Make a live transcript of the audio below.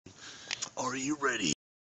Are you ready?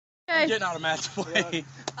 Okay. I'm getting out of Matt's way.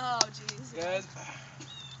 Oh, jeez. Good.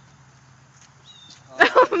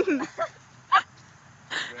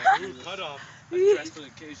 Ooh, cut off. I'm dressed for the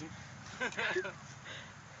occasion. Go, Matt.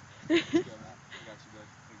 I got you, bud.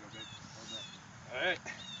 Here you go, babe. Hold that. Alright.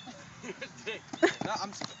 No,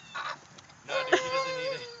 I'm... No, dude, he doesn't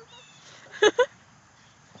need it.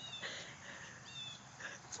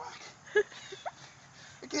 Fuck.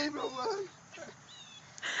 I can't even run.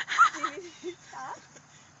 Stop.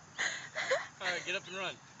 Alright, get up and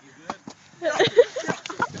run. You good?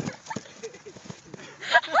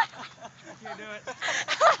 You do it.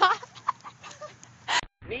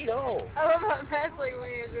 Neato. I love how Matt's like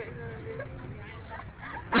weird right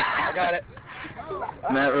now. I got it.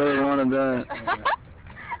 Matt really wanted that.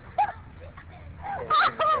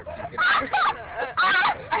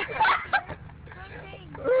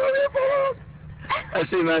 I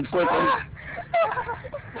see Matt flipping.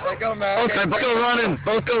 Let go, Matt. Okay, both go running.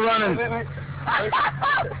 Both go running.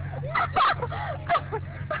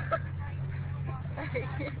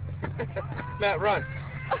 Matt, run.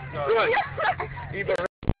 Run. You better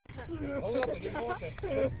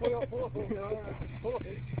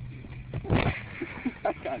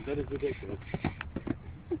God, that is ridiculous.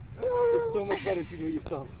 It's so much better if you do it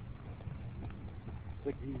yourself. It's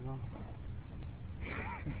like, you know.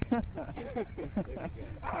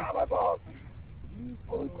 Ah, my balls!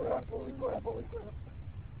 Holy crap, holy crap, holy crap.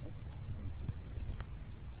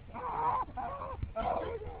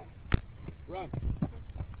 Run.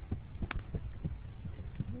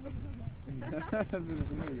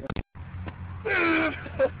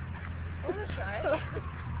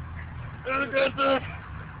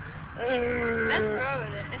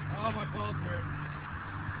 Oh, my balls hurt.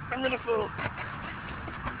 I'm gonna fall.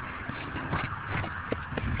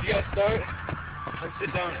 You guys start? Let's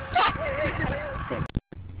sit down.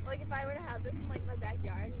 Like if I were to have this in like my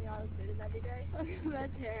backyard and we all did it every day. Look at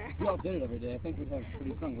that hair. We all did it every day. I think we'd have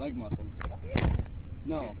pretty strong leg muscles.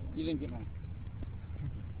 No, you didn't get mine.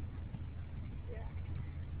 Yeah.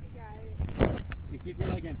 You got it. You keep your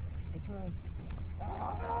leg in. That's right.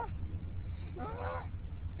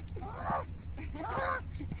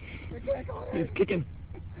 He's kicking.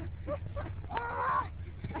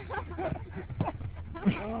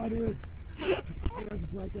 Oh, dude.